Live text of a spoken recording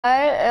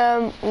I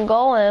am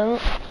going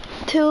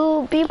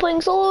to be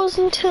playing solos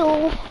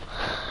until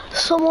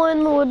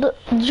someone would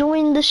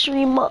join the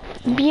stream,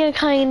 be a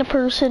kind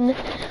person,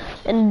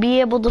 and be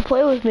able to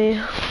play with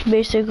me,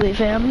 basically,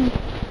 fam.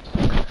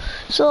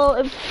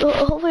 So,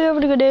 hopefully you're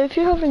having a good day. If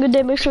you're having a good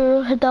day, make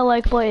sure to hit that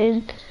like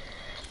button.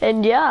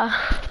 And yeah.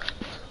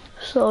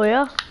 So,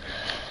 yeah.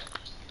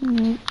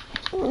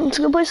 Let's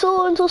go play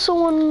solo until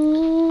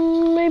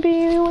someone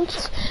maybe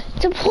wants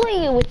to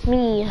play with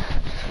me.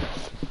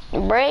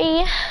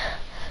 Bray.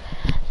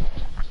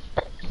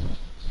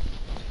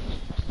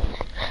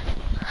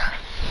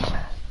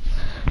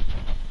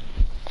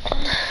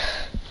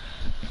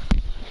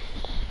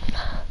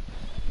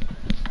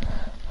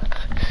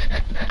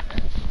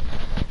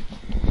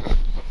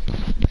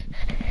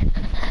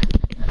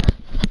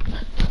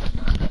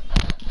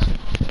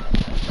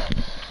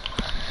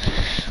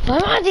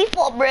 I'm on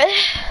default, bruh.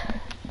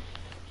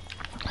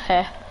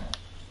 Okay.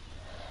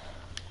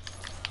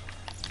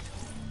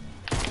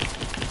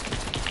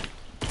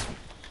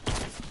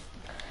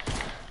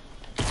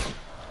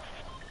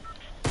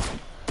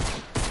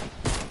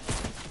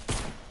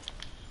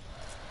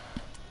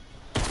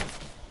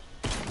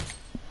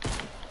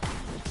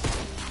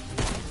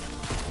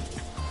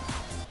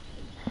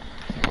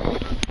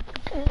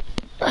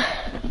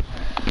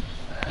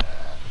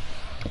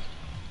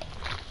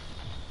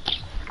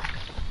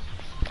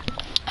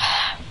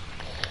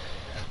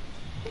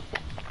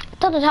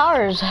 The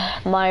towers,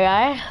 my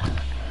guy.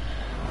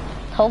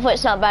 Hopefully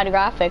it's not bad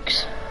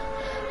graphics.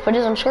 If it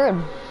is, I'm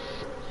screwed.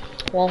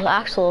 Well,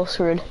 Axel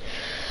screwed.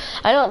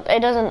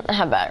 It doesn't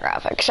have bad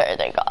graphics,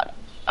 thank God.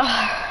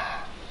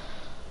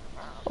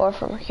 Or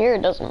from here,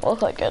 it doesn't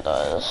look like it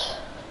does.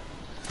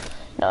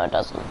 No, it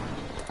doesn't.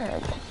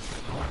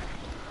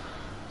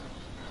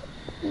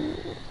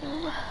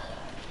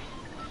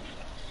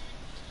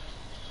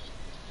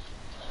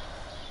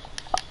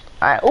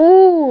 Alright,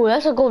 ooh,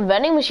 that's a gold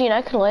vending machine.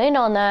 I can land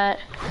on that.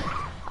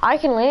 I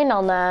can land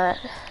on that.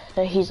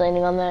 No, he's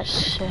landing on that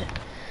shit.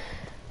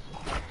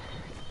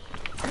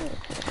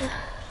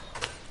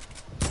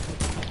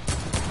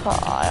 Oh,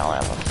 I don't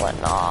have a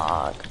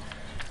flintlock.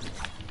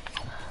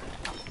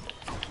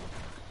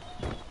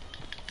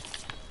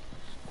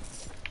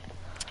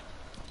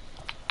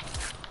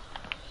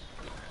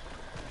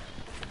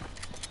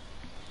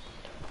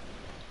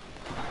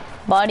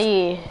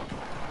 Buddy.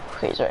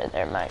 He's right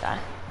there, my guy.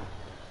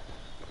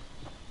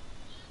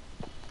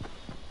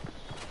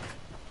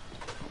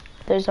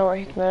 There's nowhere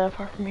he can go that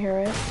far from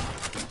here, right?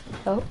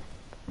 Oh.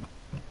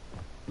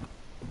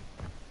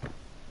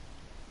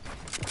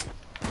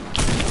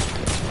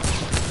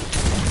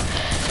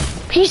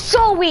 He's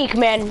so weak,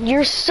 man.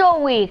 You're so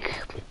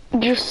weak.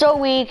 You're so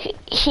weak.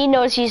 He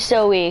knows he's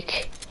so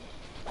weak.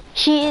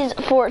 He's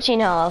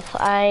 14 health.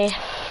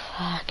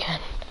 Fucking.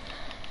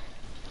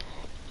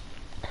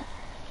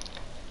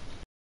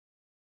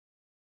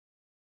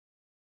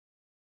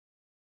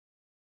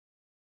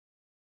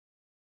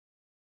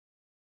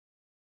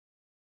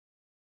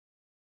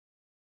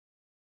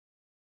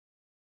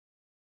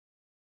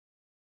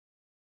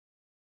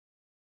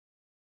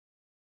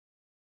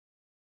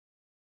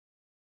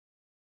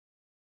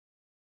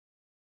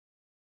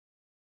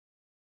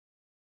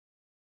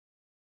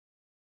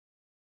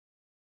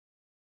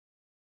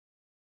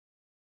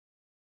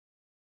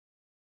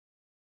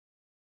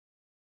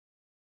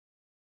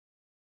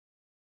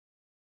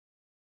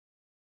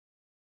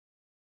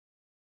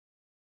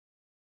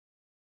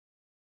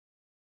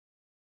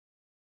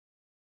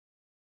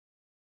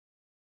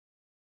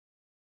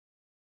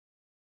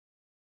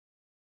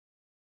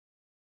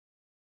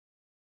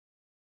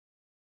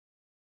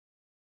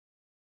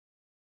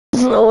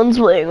 No one's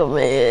playing with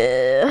me.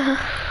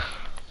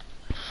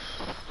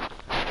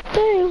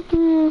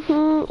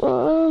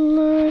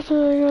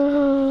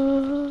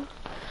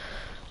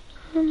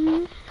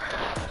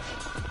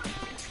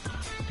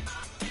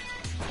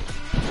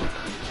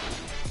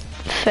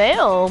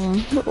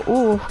 Film.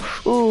 Ooh,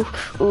 ooh,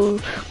 ooh,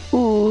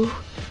 ooh.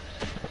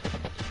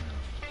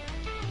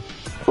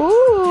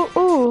 Ooh,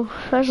 ooh.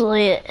 That's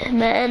lit.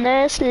 Man,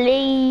 that's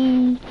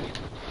lit.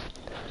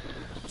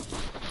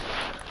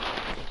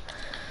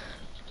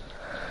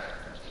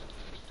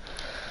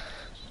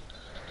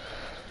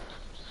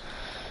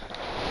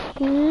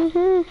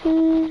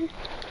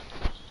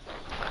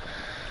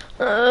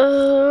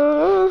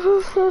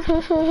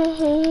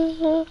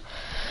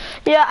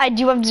 Yeah, I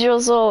do have 0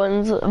 solo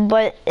wins,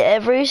 but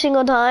every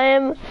single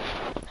time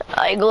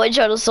I glitch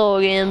out of solo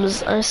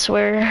games, I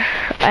swear.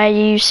 I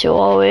used to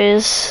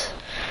always.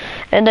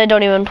 And I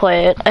don't even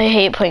play it. I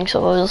hate playing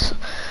solos.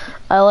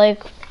 I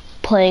like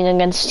playing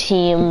against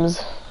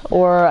teams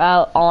or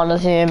out on a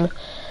team.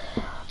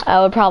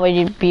 I would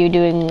probably be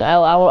doing.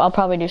 I'll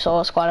probably do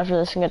solo squad after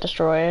this and get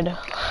destroyed.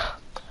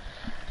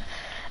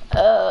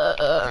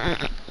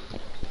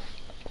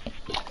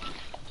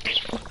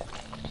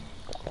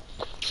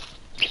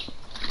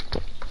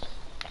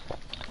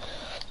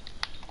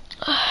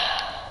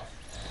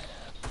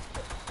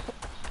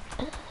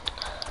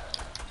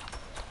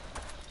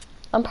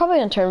 I'm probably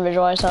gonna turn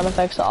visualize sound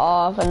effects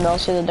off and they'll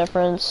see the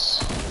difference.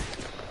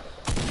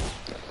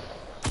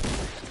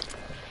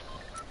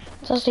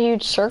 just a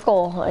huge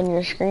circle on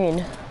your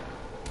screen.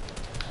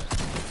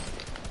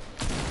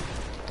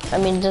 I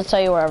mean, to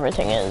tell you where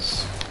everything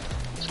is.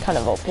 It's kind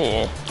of OP.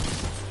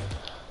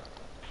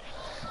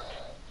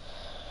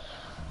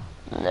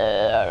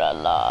 La la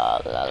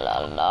la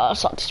la la.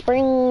 Salty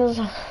Springs.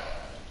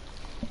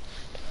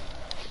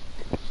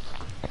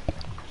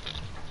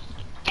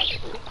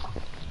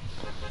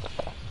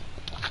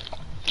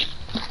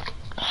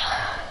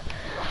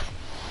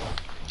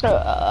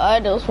 I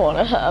just want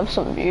to have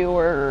some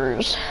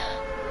viewers.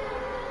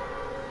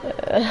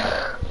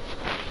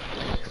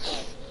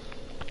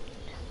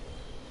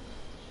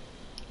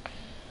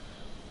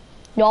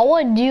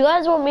 Do you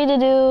guys want me to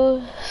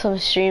do some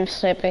stream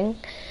sniping?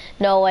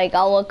 No, like,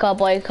 I'll look up,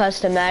 like,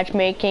 custom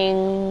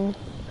matchmaking.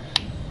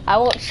 I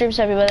won't stream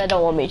sniping, but I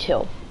don't want me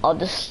to. I'll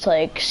just,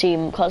 like,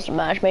 see custom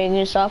matchmaking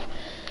and stuff.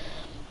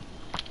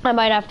 I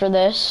might after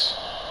this.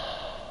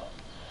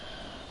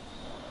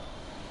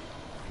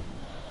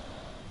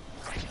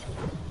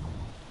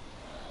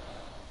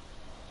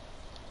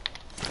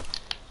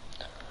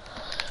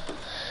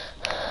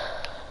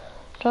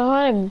 Don't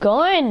want a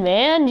gun,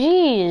 man.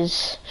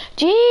 Jeez.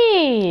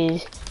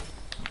 Jeez.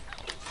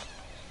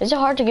 Is it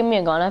hard to give me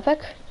a gun epic?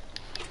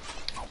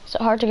 Is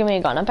it hard to give me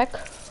a gun epic?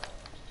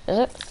 Is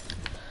it?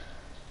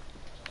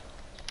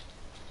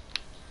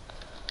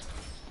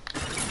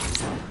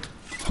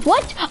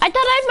 What? I thought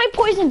I had my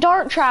poison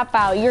dart trap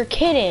out. You're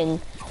kidding.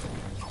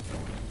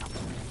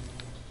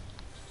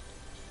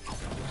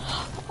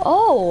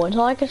 Oh,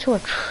 until I get to a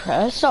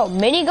so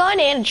minigun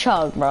and a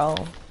chug, bro.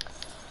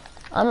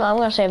 I'm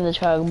gonna save the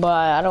chug, but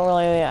I don't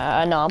really.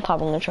 I know I'm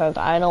popping the chug.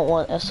 I don't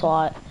want a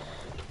slot.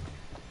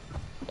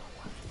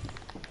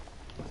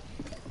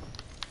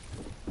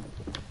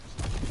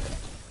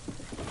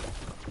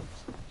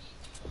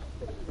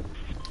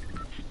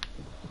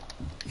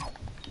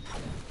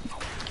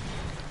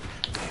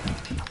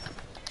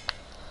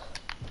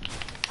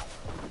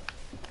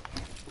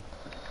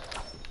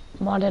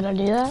 Why did I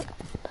do that?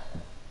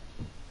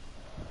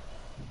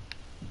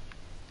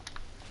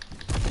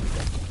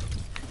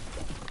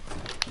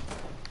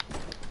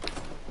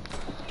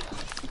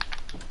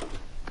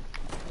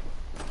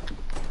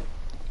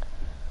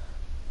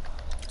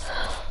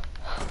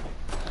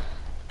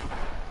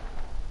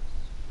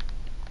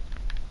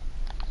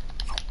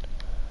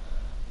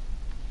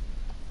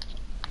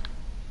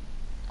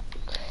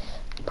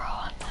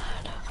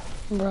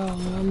 Bro,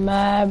 I'm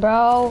mad,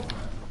 bro.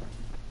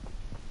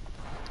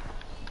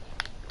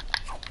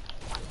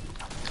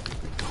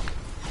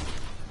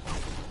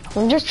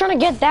 I'm just trying to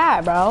get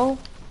that, bro.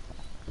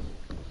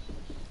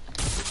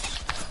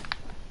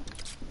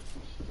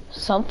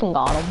 Something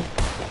got him.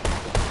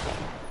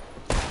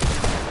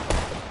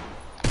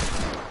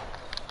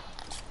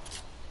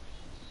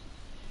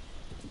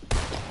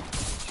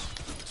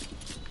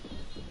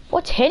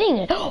 What's hitting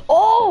it?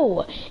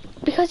 Oh!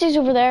 Because he's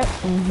over there.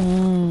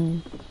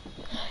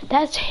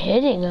 That's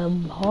hitting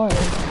him hard.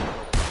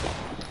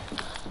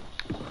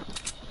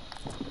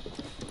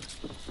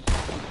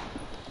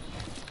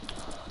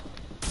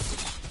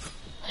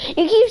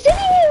 You keep sitting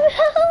him.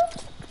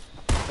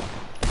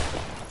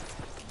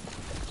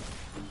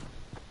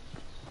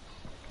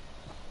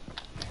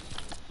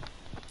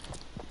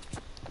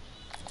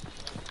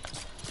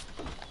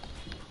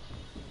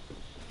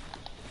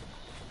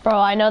 Bro,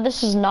 I know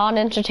this is not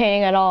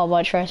entertaining at all,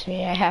 but trust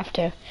me, I have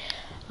to.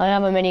 I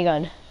have a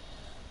minigun.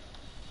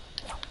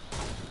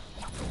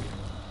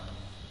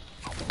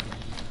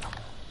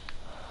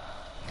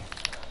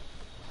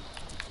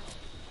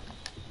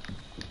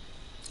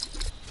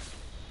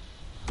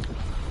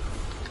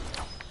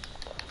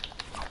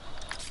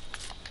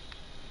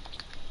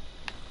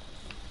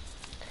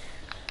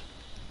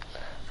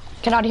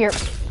 Get out of here.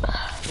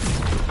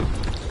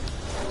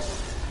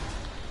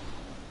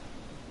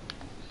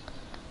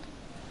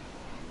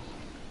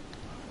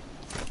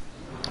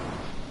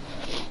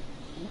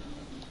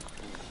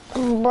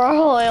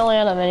 Bro, I only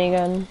had a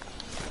minigun.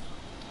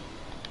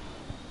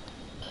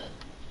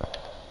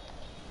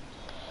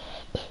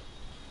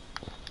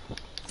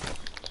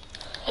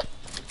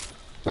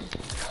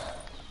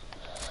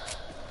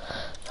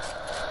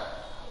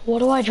 What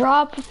do I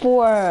drop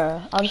for?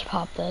 I'll just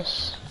pop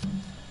this.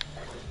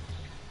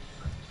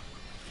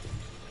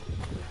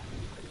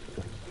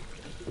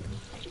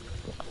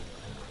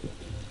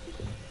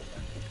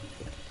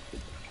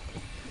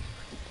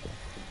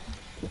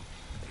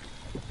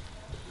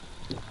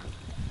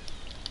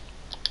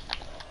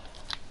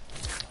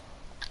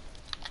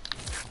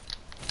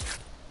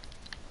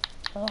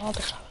 I'll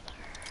just have it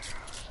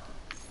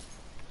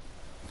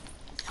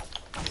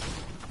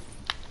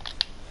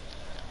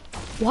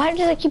there. Why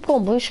did I keep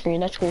going blue screen?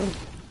 That's weird.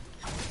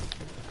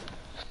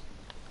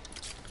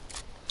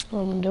 I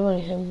don't do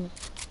anything.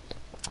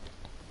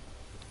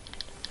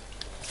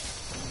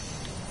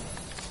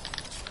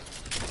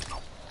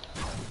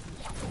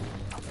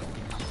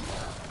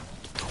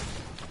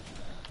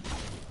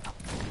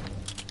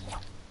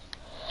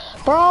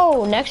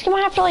 Bro, next game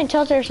I have to like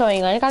tilt or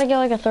something. I gotta get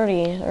like a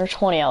 30 or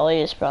 20 at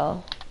least,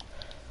 bro.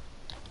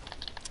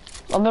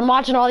 I've been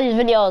watching all these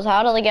videos,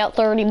 how to like get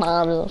 30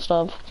 bombs and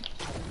stuff.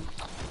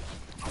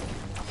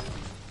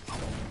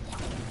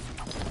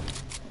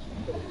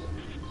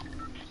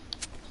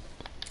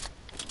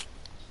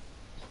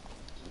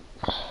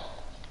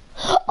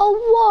 Oh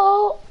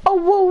whoa, oh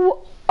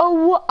whoa,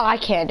 oh whoa. I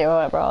can't do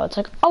it, bro. It's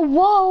like, oh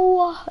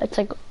whoa. It's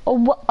like, oh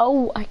whoa,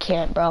 oh, I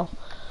can't, bro.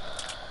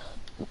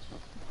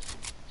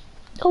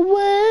 Oh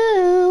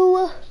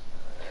whoa.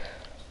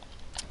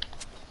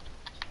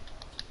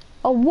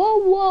 Oh whoa,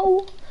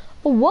 whoa.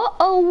 Oh whoa,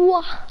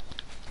 oh.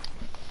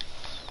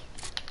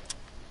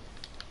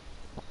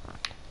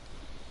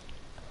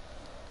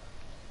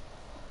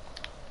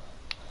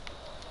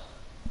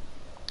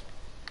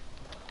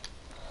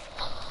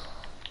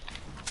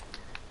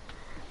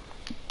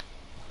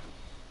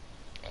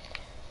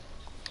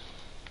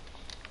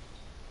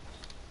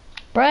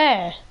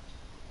 Bruh.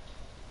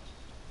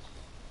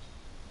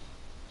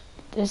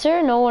 Is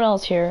there no one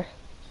else here?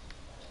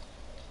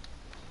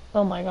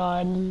 Oh my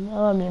god,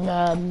 I'm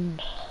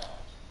mad.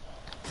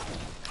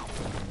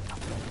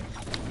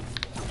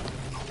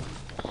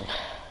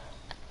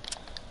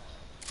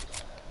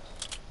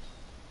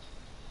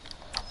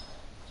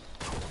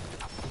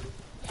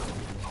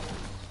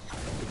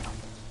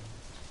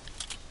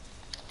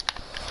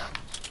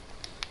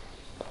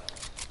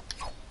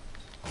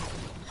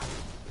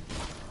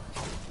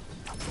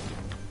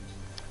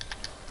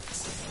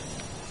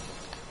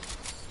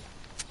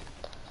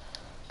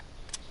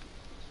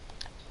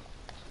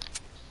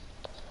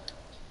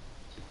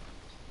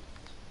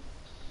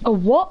 Oh,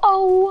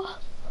 whoa!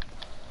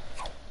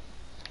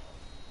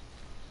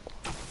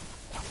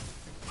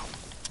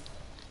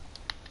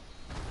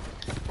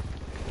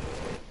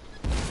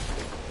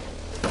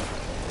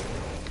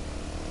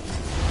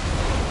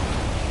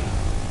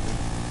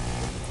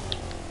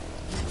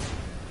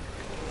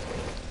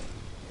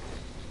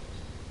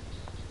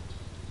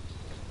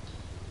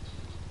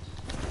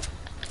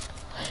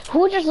 Who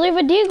would just leave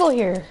a deagle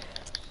here?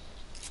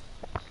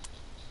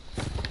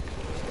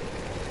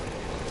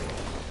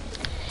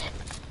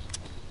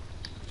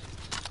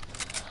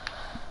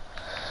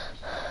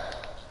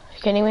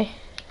 You kidding me?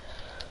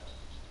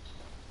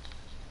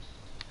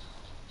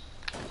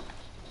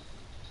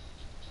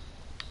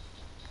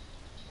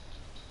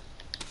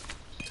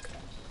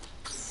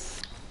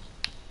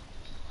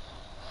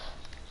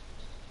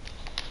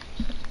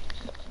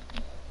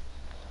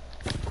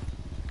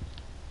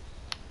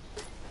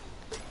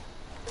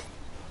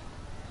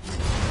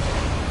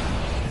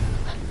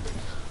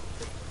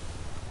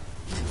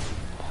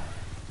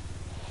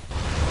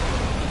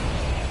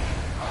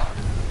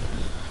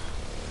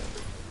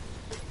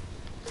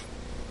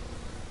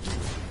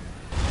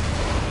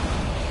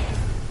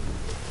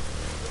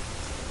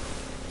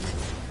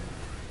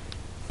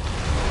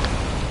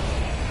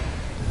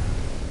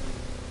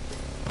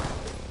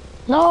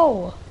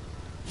 No!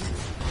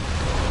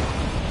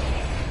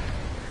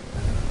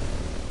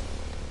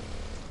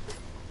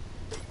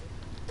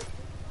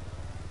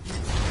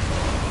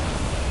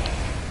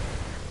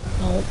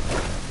 No.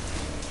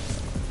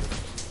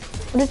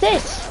 What is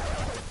this?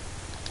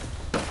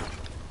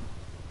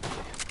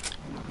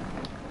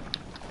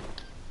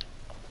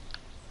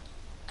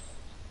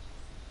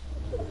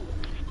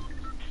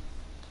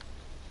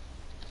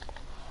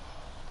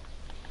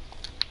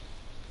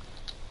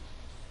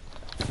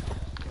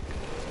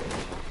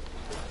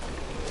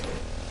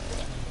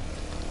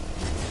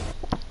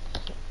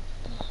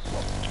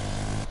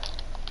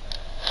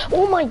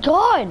 Oh my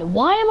god,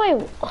 why am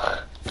I...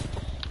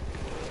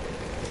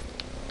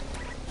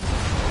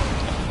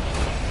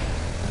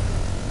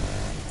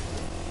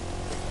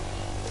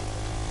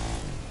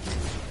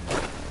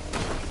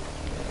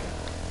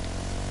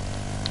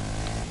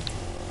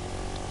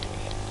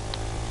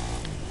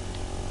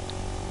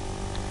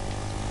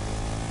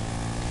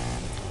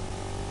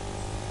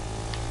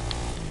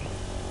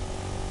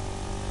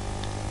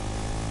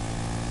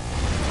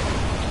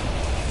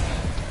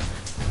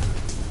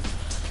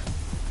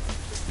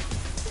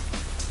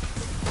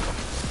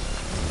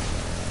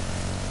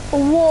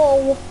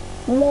 Whoa,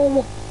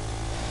 whoa.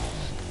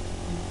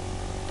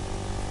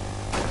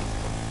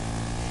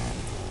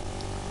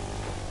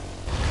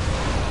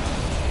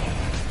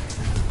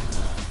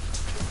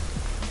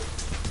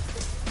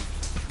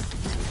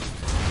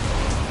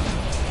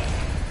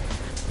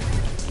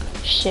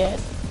 Shit.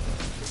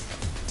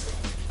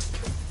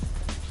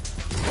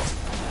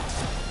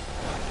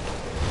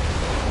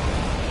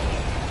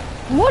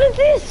 What is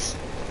this?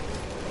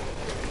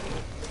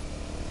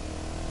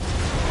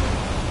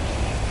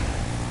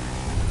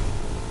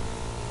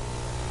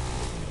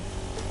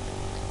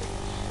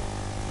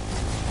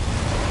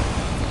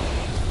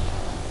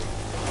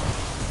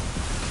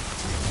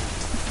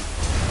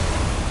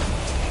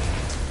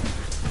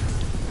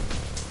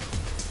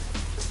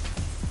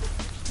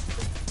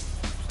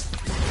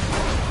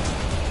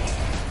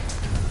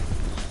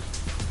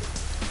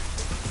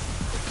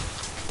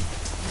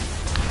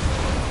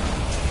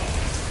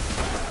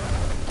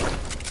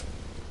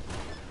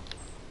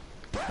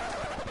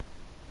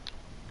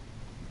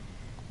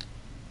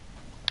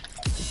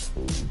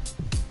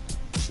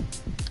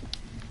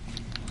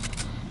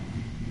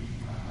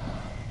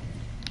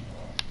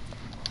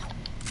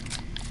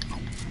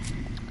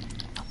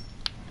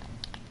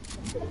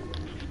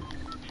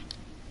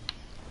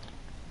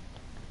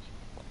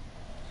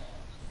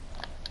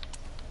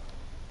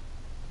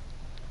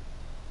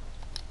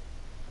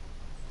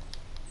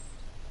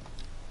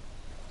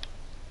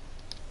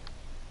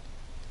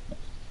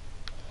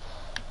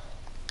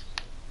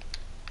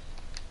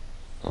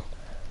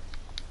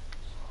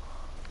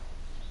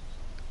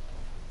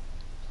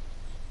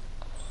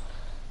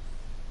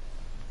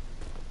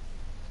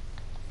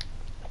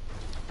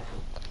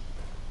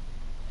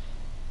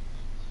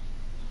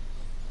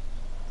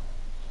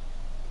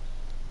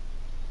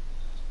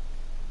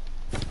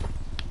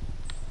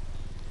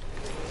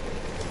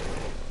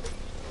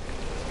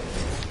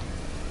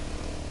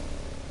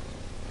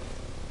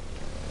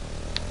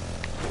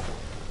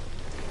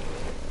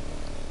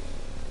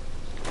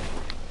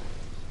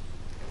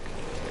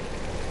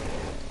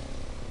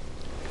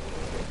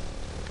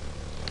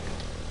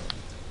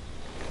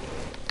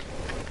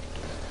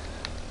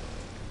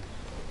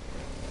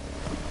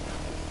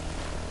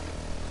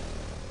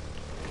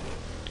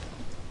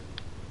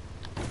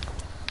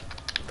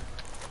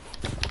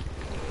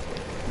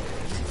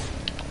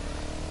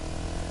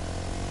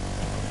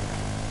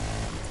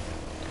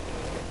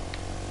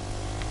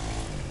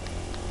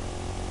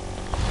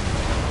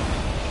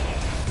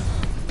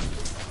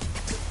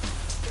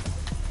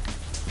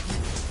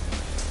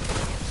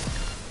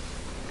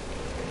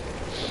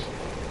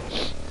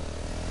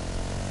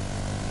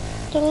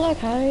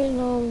 Like I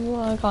know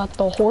I got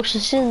the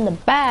horses in the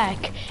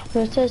back.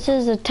 This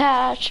is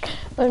attached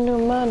under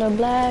my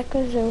black.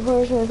 Cause the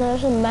horse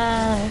was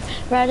mine.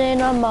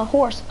 Riding on my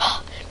horse.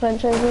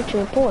 Went to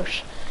your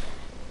Porsche.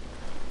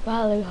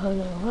 Valley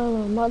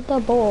I'm at the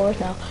board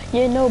now.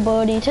 Yeah,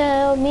 nobody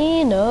tell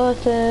me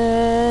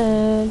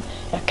nothing.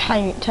 You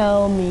can't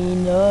tell me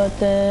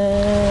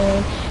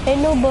nothing.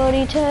 Ain't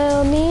nobody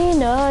tell me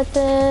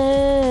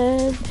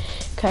nothing.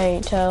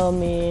 Can't tell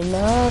me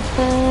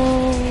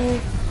nothing.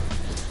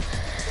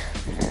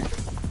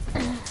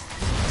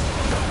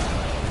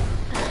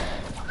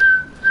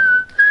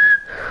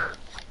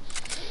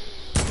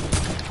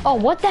 Oh,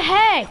 what the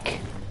heck?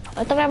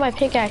 I thought I had my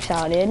pickaxe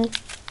out, dude.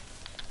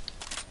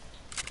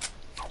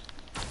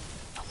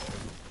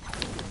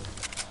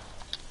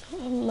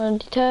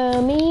 Nobody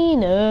tell me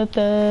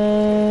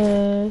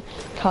nothing.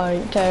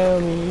 Can't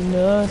tell me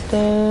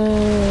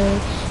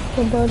nothing.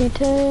 Nobody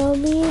tell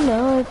me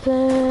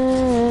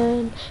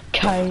nothing.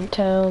 Can't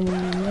tell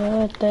me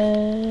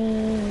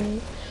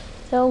nothing.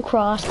 Don't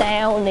cross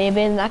down,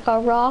 living like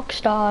a rock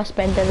star.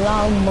 Spend a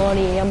lot of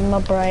money on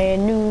my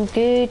brand new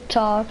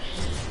guitar.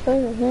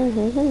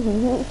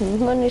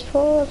 Money's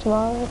for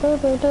smart. So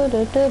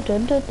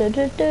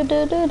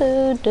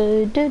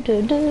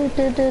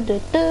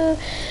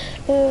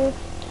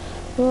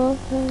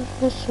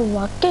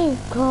I can't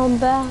come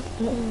back.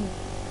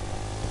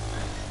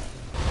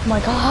 Oh my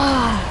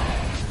god.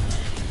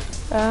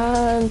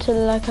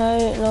 Until I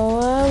can't know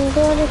I'm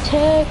gonna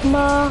take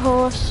my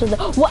horse to the...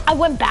 What? I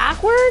went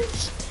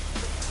backwards?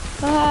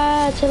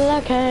 Till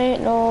I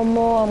can't no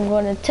more. I'm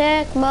gonna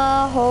take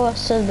my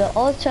horse to the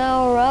old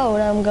town road.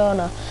 I'm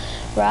gonna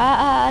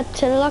ride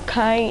till I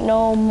can't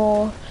no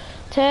more.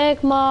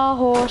 Take my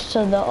horse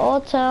to the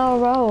old town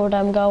road.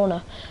 I'm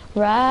gonna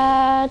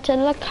ride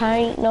till I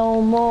can't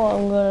no more.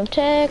 I'm gonna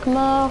take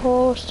my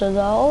horse to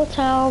the old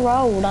town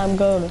road. I'm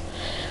gonna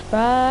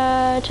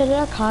ride till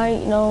I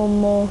can't no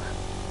more.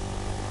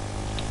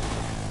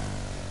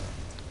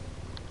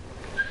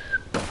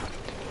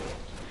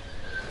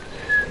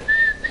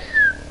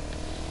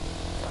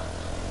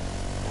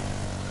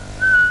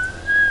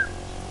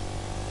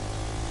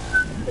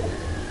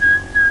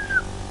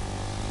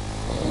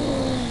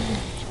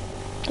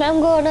 I'm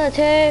gonna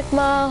take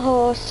my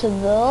horse to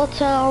the old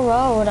town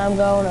road. I'm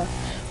gonna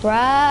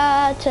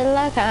ride till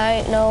I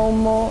can't no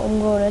more.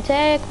 I'm gonna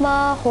take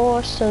my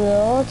horse to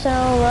the old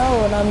town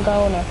road. I'm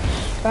gonna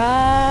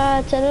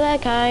ride till I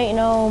can't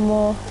no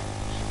more.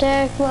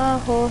 Take my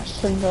horse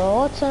to the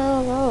old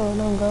town road.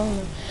 I'm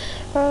gonna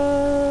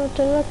ride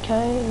till I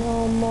can't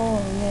no more.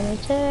 I'm gonna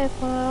take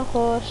my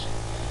horse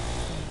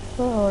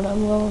road.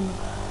 I'm gonna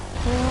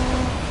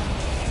ride.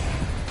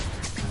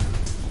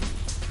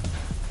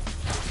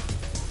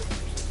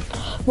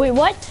 Wait,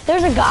 what?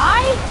 There's a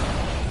guy?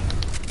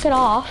 Get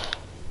off.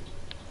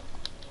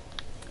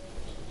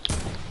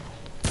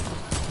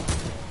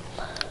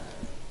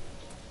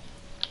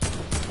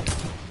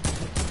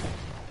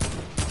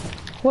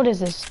 What is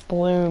this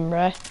bloom,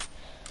 bruh?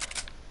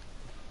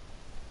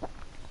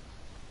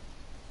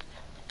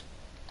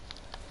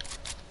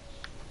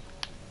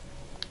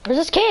 Where's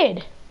this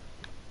kid?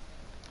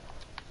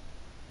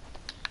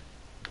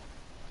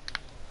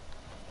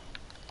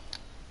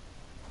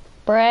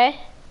 Bruh?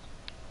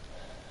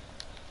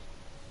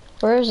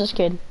 Where is this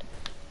kid?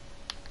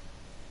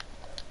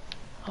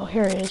 Oh,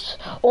 here he is.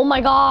 Oh my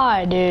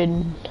god,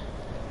 dude.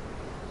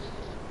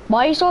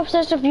 Why are you so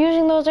obsessed with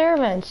using those air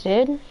vents,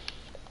 dude?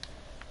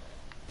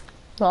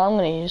 Well, I'm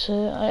gonna use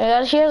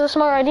it. He has a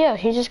smart idea.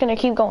 He's just gonna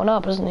keep going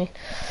up, isn't he?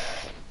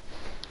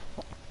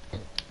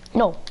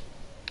 No.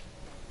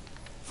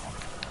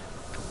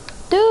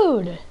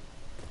 Dude!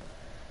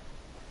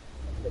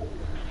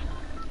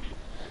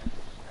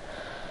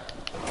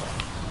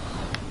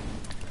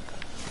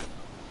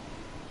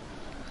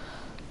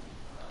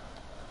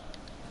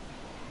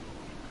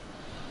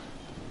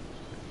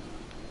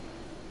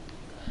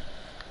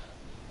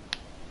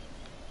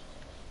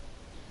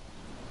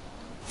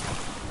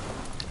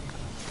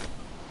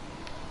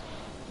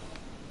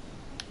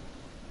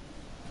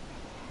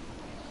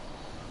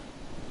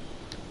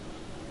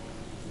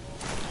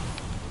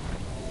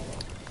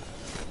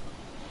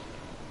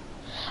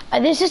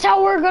 This is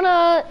how we're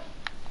gonna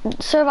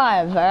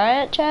survive,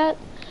 alright, chat?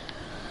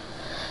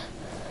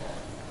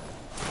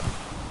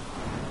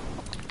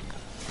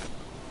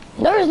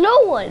 There's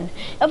no one!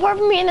 Apart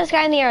from me and this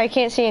guy in the air, I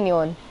can't see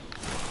anyone.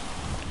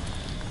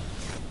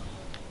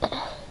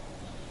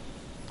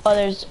 Oh,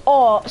 there's,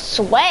 oh,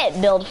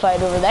 sweat build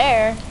fight over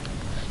there.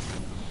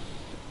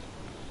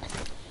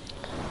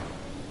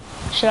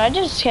 Should I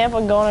just camp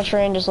and go on a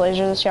tree and just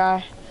laser this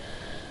guy?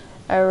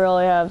 I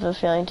really have a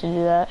feeling to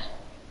do that.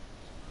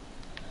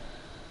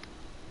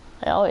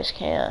 I always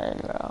can,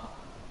 bro.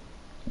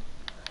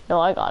 No,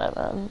 I got it,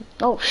 man.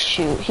 Oh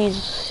shoot,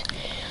 he's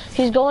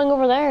going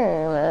over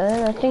there,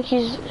 man. I think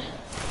he's...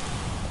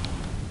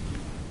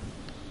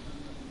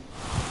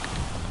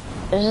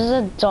 This is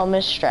the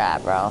dumbest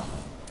strat, bro.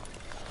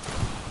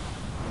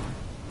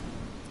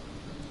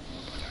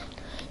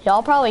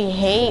 Y'all probably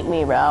hate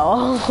me,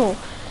 bro.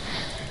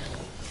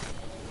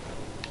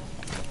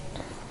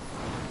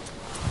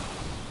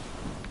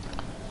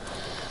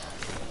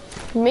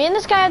 Me and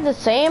this guy have the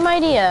same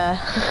idea.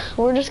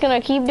 We're just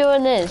gonna keep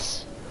doing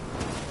this.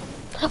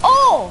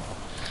 Oh!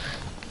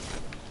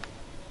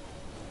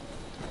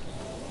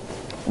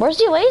 Where's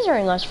he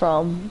lasering us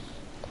from?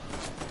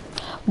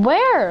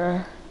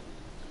 Where?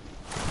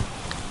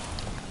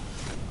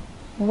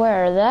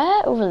 Where?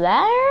 That? Over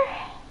there?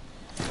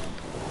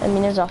 I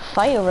mean, there's a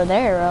fight over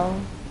there, bro.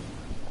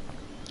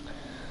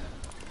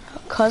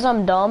 Cause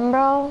I'm dumb,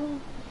 bro?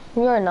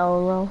 You already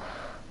know, bro.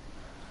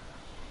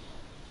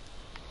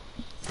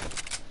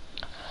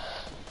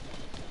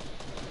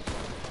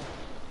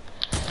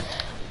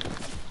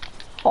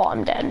 Oh,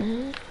 I'm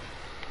dead.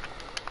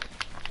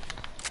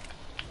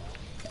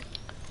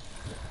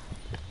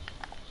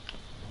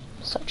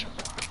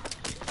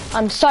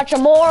 I'm such a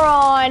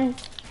moron.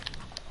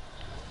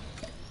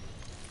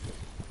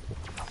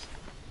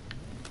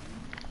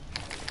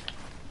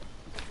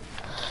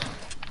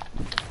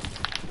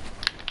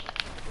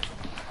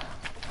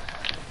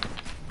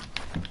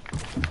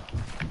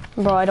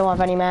 Bro, I don't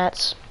have any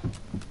mats.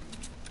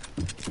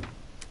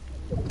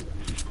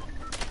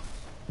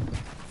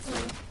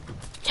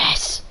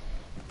 Yes.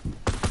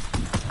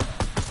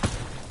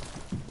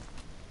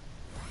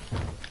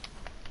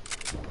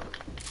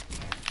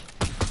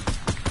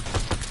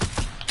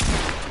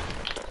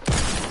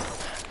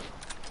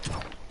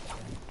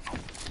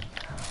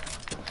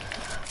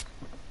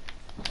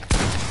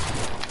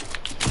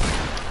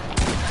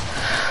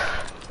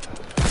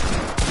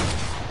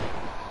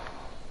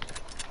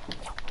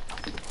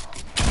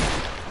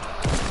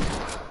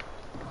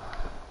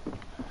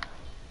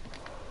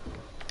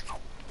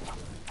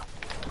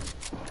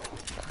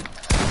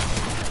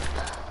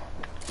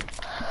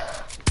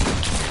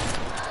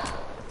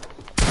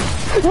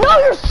 No,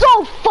 you're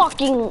so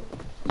fucking...